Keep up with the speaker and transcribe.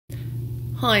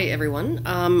Hi everyone,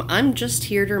 I'm just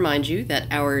here to remind you that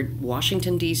our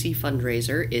Washington DC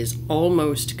fundraiser is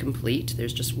almost complete.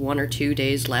 There's just 1 or 2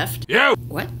 days left. You!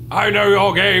 What? I know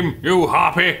your game, you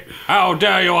harpy! How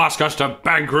dare you ask us to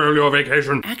bankroll your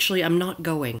vacation? Actually, I'm not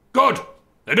going. Good!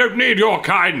 They don't need your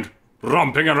kind,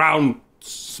 romping around,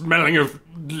 smelling of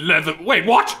leather. Wait,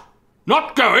 what?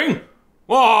 Not going?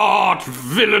 What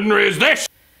villainy is this?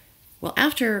 Well,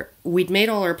 after we'd made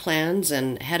all our plans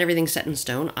and had everything set in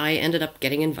stone, I ended up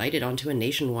getting invited onto a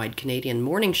nationwide Canadian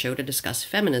morning show to discuss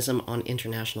feminism on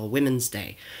International Women's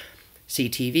Day.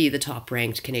 CTV, the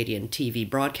top-ranked Canadian TV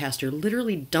broadcaster,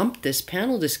 literally dumped this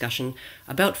panel discussion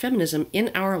about feminism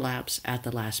in our laps at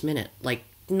the last minute, like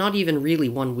not even really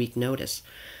 1 week notice.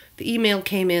 The email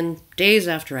came in days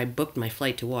after I booked my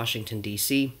flight to Washington,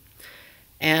 D.C.,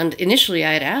 and initially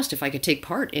I had asked if I could take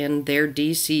part in their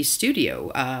DC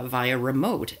studio via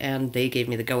remote, and they gave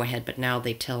me the go-ahead, but now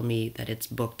they tell me that it's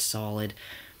booked solid,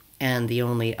 and the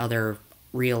only other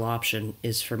real option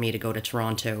is for me to go to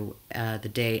Toronto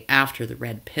the day after the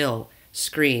Red Pill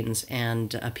screens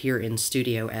and appear in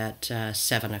studio at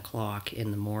 7 o'clock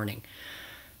in the morning.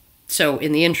 So,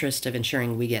 in the interest of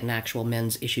ensuring we get an actual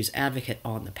men's issues advocate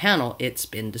on the panel, it's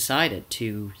been decided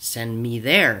to send me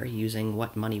there using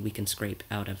what money we can scrape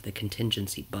out of the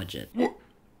contingency budget.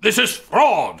 This is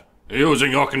fraud!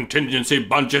 Using your contingency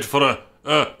budget for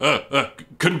a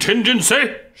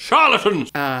contingency? Charlatans!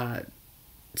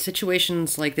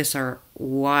 Situations like this are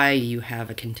why you have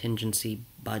a contingency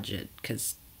budget,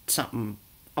 because something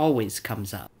always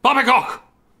comes up. Poppycock!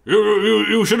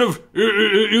 You should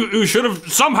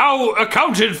have somehow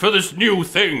accounted for this new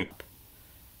thing.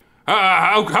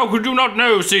 How could you not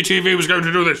know CTV was going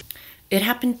to do this? It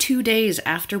happened 2 days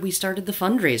after we started the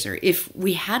fundraiser. If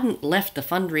we hadn't left the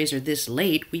fundraiser this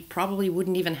late, we probably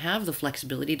wouldn't even have the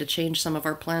flexibility to change some of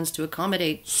our plans to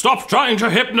accommodate. Stop trying to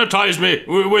hypnotize me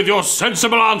with your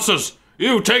sensible answers.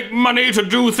 You take money to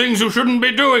do things you shouldn't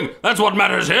be doing. That's what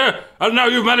matters here. And now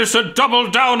you've managed to double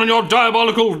down on your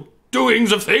diabolical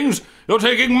doings of things. You're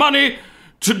taking money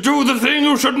to do the thing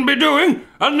you shouldn't be doing,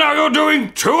 and now you're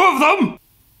doing 2 of them!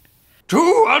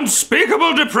 2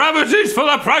 unspeakable depravities for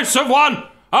the price of 1!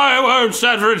 I won't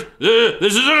stand for it.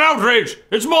 This is an outrage.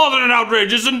 It's more than an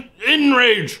outrage. It's an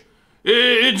inrage.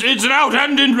 It's an out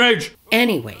and inrage.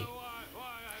 Anyway,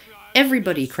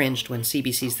 everybody cringed when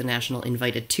CBC's The National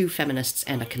invited 2 feminists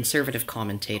and a conservative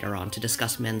commentator on to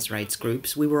discuss men's rights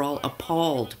groups. We were all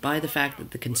appalled by the fact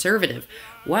that the conservative,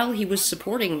 while he was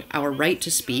supporting our right to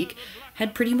speak,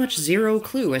 had pretty much zero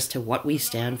clue as to what we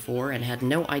stand for and had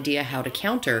no idea how to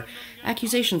counter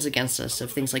accusations against us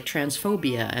of things like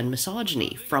transphobia and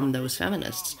misogyny from those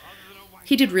feminists.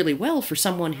 He did really well for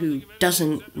someone who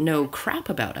doesn't know crap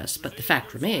about us, but the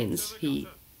fact remains, he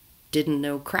didn't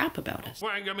know crap about us.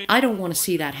 I don't want to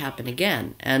see that happen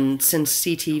again, and since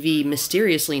CTV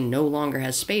mysteriously no longer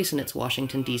has space in its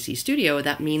Washington, D.C. studio,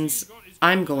 that means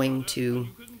I'm going to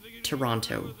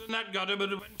Toronto.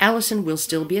 Alison will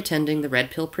still be attending the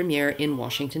Red Pill premiere in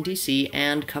Washington, D.C.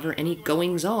 and cover any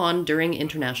goings-on during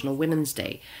International Women's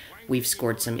Day. We've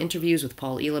scored some interviews with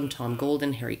Paul Elam, Tom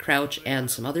Golden, Harry Crouch, and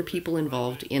some other people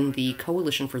involved in the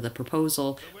coalition for the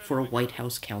proposal for a White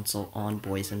House Council on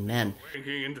Boys and Men.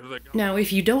 Now,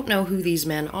 if you don't know who these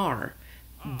men are,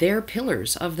 they're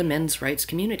pillars of the men's rights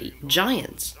community,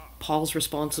 giants. Paul's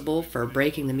responsible for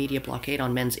breaking the media blockade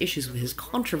on men's issues with his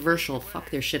controversial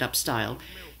fuck-their-shit-up style.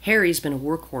 Harry's been a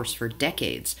workhorse for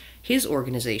decades. His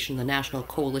organization, the National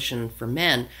Coalition for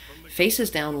Men,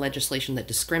 faces down legislation that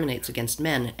discriminates against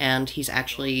men, and he's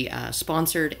actually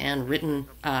sponsored and written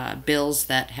bills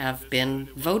that have been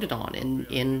voted on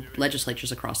in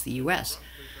legislatures across the U.S.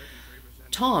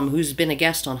 Tom, who's been a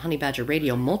guest on Honey Badger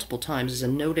Radio multiple times, is a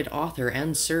noted author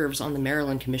and serves on the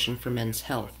Maryland Commission for Men's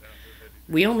Health.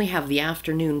 We only have the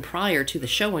afternoon prior to the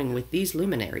showing with these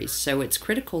luminaries, so it's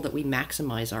critical that we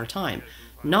maximize our time,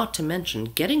 not to mention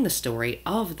getting the story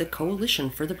of the coalition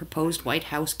for the proposed White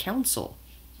House Council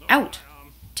out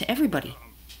to everybody.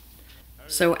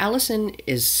 So Alison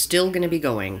is still going to be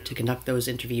going to conduct those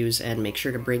interviews and make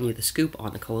sure to bring you the scoop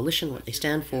on the coalition, what they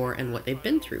stand for, and what they've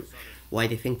been through, why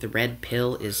they think the Red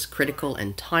Pill is critical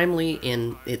and timely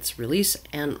in its release,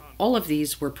 and all of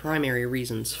these were primary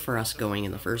reasons for us going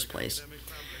in the first place.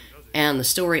 And the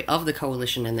story of the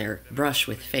coalition and their brush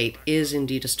with fate is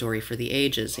indeed a story for the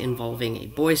ages, involving a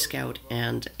Boy Scout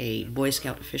and a Boy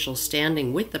Scout official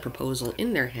standing with the proposal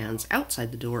in their hands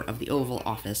outside the door of the Oval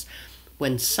Office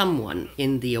when someone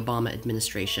in the Obama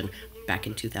administration, back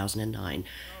in 2009,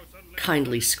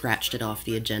 kindly scratched it off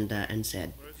the agenda and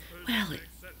said, well, it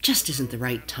just isn't the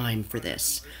right time for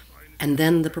this. And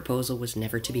then the proposal was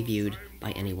never to be viewed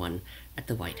by anyone, at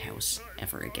the White House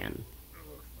ever again.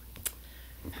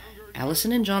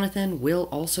 Alison and Jonathan will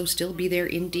also still be there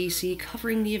in DC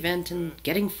covering the event and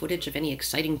getting footage of any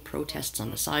exciting protests on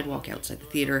the sidewalk outside the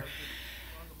theater,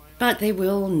 but they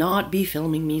will not be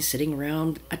filming me sitting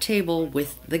around a table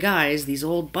with the guys, these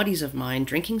old buddies of mine,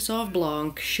 drinking Sauv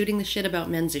Blanc, shooting the shit about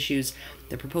men's issues,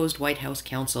 the proposed White House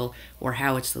Council, or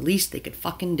how it's the least they could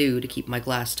fucking do to keep my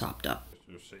glass topped up.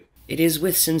 It is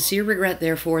with sincere regret,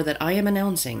 therefore, that I am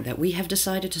announcing that we have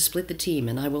decided to split the team,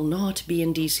 and I will not be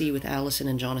in DC with Alison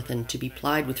and Jonathan to be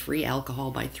plied with free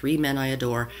alcohol by three men I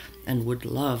adore and would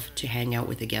love to hang out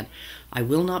with again. I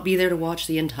will not be there to watch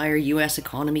the entire US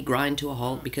economy grind to a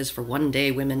halt because for one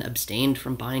day women abstained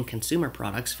from buying consumer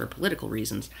products for political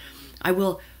reasons. I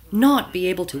will not be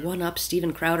able to one-up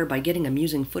Steven Crowder by getting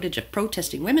amusing footage of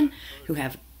protesting women who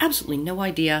have absolutely no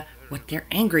idea what they're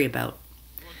angry about.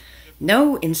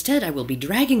 No, instead I will be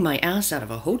dragging my ass out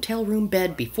of a hotel room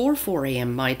bed before 4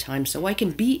 a.m. my time so I can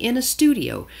be in a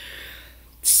studio,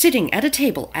 sitting at a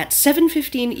table at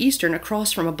 7:15 Eastern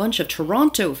across from a bunch of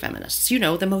Toronto feminists, you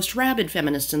know, the most rabid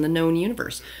feminists in the known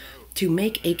universe, to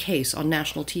make a case on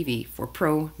national TV for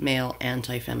pro-male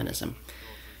anti-feminism.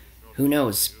 Who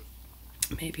knows?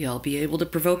 Maybe I'll be able to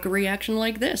provoke a reaction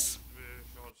like this.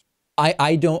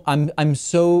 I'm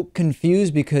so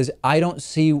confused because I don't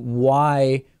see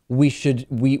why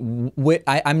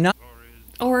I'm not.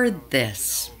 Or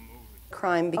this.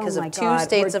 Crime because of two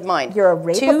states of mind. You're a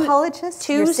rape apologist?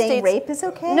 You're saying rape is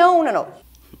okay? No.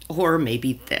 Or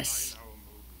maybe this.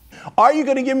 Are you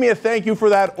going to give me a thank you for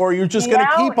that, or you're just going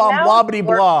to keep on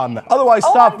blah-blah-blah on that? Otherwise,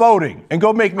 stop voting and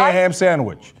go make me a ham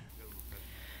sandwich.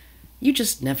 You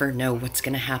just never know what's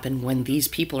going to happen when these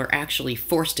people are actually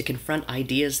forced to confront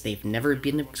ideas they've never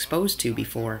been exposed to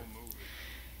before.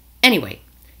 Anyway,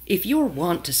 if you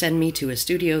want to send me to a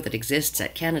studio that exists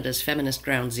at Canada's feminist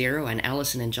ground zero and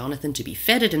Alison and Jonathan to be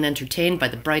feted and entertained by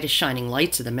the brightest shining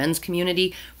lights of the men's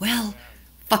community, well,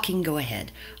 fucking go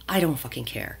ahead. I don't fucking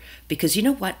care. Because you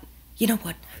know what?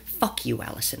 Fuck you,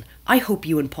 Alison. I hope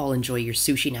you and Paul enjoy your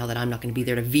sushi now that I'm not going to be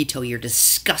there to veto your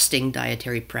disgusting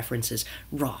dietary preferences.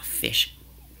 Raw fish.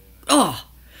 Ugh.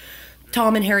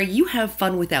 Tom and Harry, you have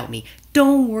fun without me.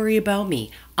 Don't worry about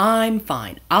me. I'm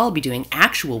fine. I'll be doing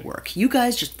actual work. You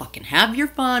guys just fucking have your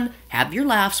fun, have your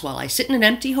laughs while I sit in an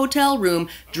empty hotel room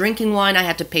drinking wine I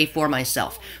had to pay for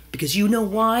myself. Because you know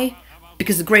why?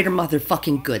 Because the greater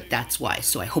motherfucking good, that's why.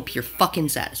 So I hope you're fucking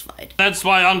satisfied. That's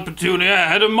why Aunt Petunia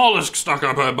had a mollusk stuck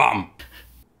up her bum.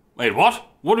 Wait, what?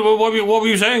 What were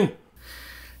you saying?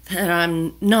 That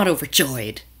I'm not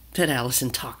overjoyed that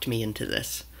Alison talked me into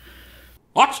this.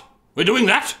 What? We're doing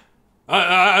that?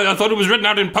 I thought it was written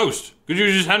out in post. Could you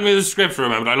just hand me the script for a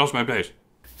moment? I lost my place.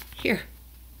 Here.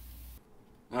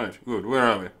 Alright, good. Where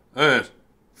are we? Alright.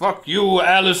 Fuck you,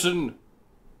 Alison.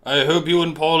 I hope you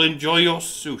and Paul enjoy your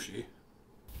sushi.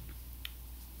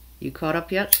 You caught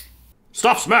up yet?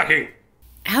 Stop smacking!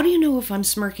 How do you know if I'm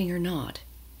smirking or not?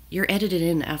 You're edited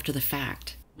in after the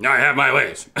fact. I have my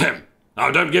ways. Now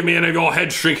don't give me any of your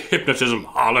head shrink hypnotism,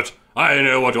 harlot. I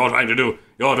know what you're trying to do.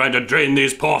 You're trying to drain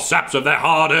these poor saps of their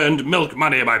hard-earned milk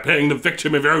money by playing the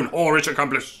victim of your own whorish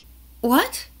accomplice.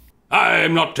 What?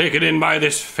 I'm not taken in by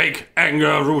this fake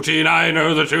anger routine. I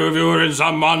know the two of you are in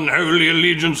some unholy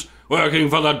allegiance, working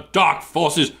for the dark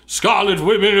forces, scarlet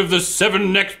women of the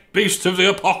seven-necked beast of the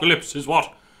apocalypse is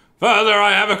what. Further,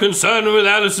 I have a concern with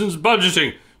Alison's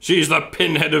budgeting. She's the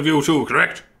pinhead of you two,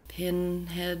 correct?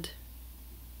 Pinhead?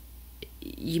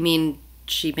 You mean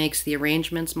she makes the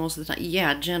arrangements most of the time?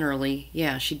 Yeah, generally.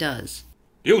 Yeah, she does.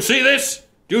 Do you see this?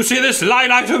 Do you see this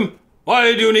line item?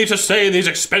 Why do you need to stay in these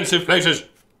expensive places?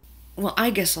 Well, I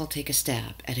guess I'll take a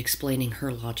stab at explaining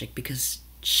her logic because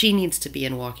she needs to be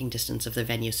in walking distance of the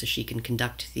venue so she can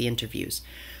conduct the interviews.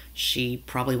 She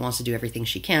probably wants to do everything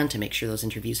she can to make sure those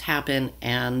interviews happen,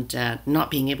 and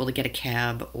not being able to get a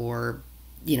cab or,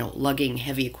 lugging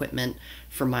heavy equipment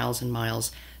for miles and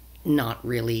miles, not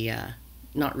really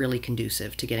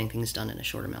conducive to getting things done in a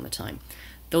short amount of time.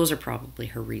 Those are probably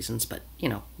her reasons, but,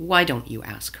 why don't you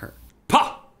ask her?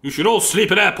 Pah! You should all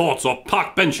sleep at airports or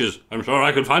park benches. I'm sure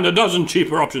I could find a dozen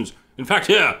cheaper options. In fact,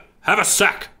 here, have a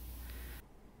sack.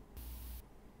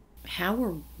 How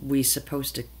are we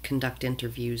supposed to conduct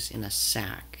interviews in a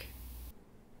sack?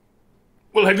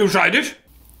 Well, have you tried it?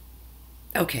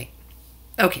 Okay.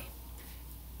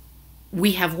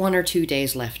 We have 1 or 2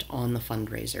 days left on the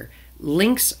fundraiser.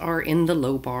 Links are in the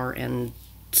low bar and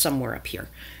somewhere up here.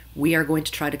 We are going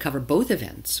to try to cover both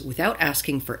events without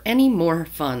asking for any more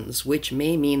funds, which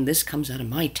may mean this comes out of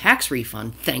my tax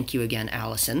refund. Thank you again,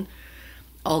 Alison.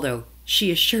 Although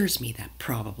she assures me that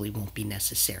probably won't be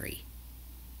necessary.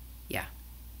 Yeah.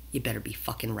 You better be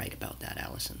fucking right about that,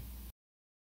 Alison.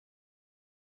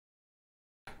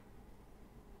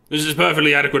 This is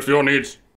perfectly adequate for your needs.